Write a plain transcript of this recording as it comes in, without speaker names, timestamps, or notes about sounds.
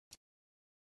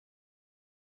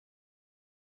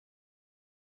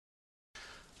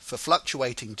For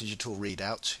fluctuating digital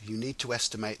readouts, you need to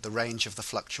estimate the range of the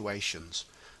fluctuations.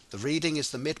 The reading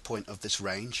is the midpoint of this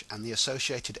range and the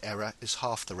associated error is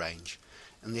half the range.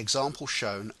 In the example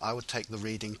shown, I would take the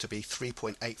reading to be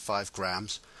 3.85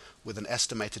 grams with an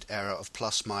estimated error of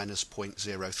plus minus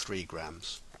 0.03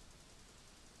 grams.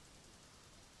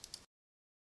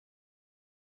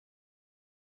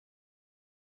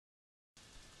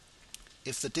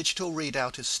 If the digital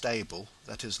readout is stable,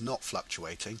 that is not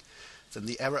fluctuating, then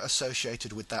the error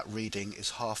associated with that reading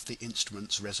is half the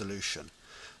instrument's resolution.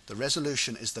 The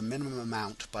resolution is the minimum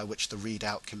amount by which the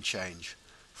readout can change.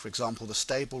 For example, the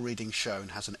stable reading shown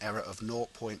has an error of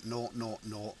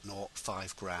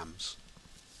 0.00005 grams.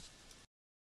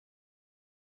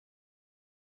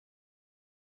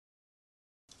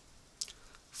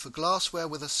 For glassware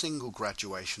with a single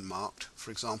graduation marked,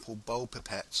 for example bowl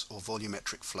pipettes or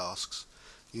volumetric flasks,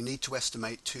 you need to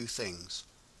estimate two things.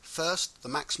 First, the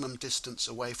maximum distance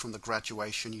away from the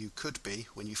graduation you could be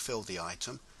when you fill the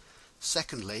item.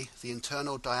 Secondly, the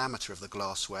internal diameter of the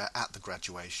glassware at the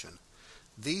graduation.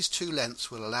 These two lengths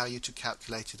will allow you to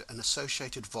calculate an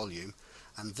associated volume,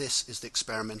 and this is the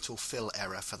experimental fill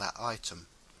error for that item.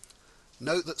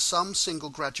 Note that some single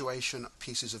graduation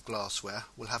pieces of glassware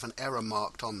will have an error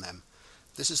marked on them.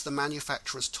 This is the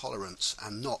manufacturer's tolerance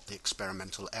and not the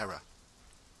experimental error.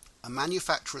 A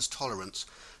manufacturer's tolerance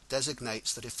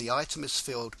designates that if the item is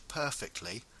filled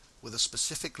perfectly with a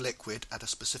specific liquid at a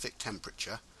specific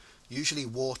temperature, usually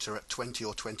water at 20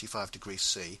 or 25 degrees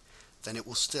C, then it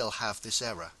will still have this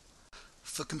error.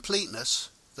 For completeness,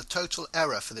 the total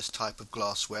error for this type of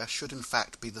glassware should in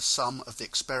fact be the sum of the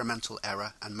experimental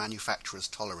error and manufacturer's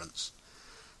tolerance.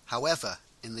 However,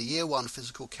 in the Year 1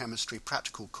 Physical Chemistry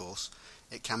practical course,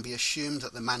 it can be assumed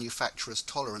that the manufacturer's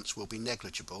tolerance will be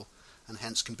negligible and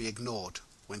hence can be ignored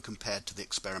when compared to the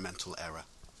experimental error.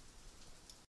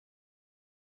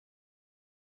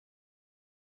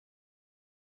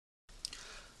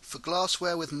 For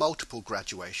glassware with multiple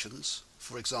graduations,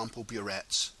 for example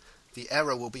burettes, the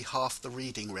error will be half the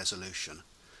reading resolution.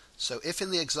 So if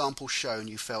in the example shown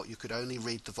you felt you could only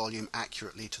read the volume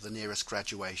accurately to the nearest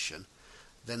graduation,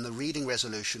 then the reading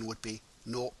resolution would be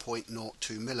 0.02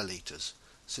 milliliters,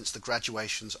 since the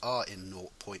graduations are in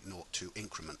 0.02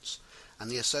 increments, and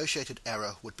the associated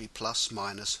error would be plus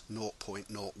minus 0.01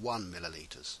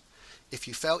 milliliters. If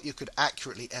you felt you could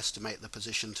accurately estimate the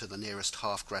position to the nearest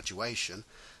half graduation,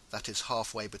 that is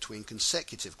halfway between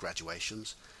consecutive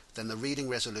graduations, then the reading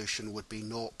resolution would be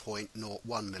 0.01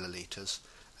 milliliters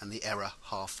and the error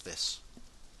half this.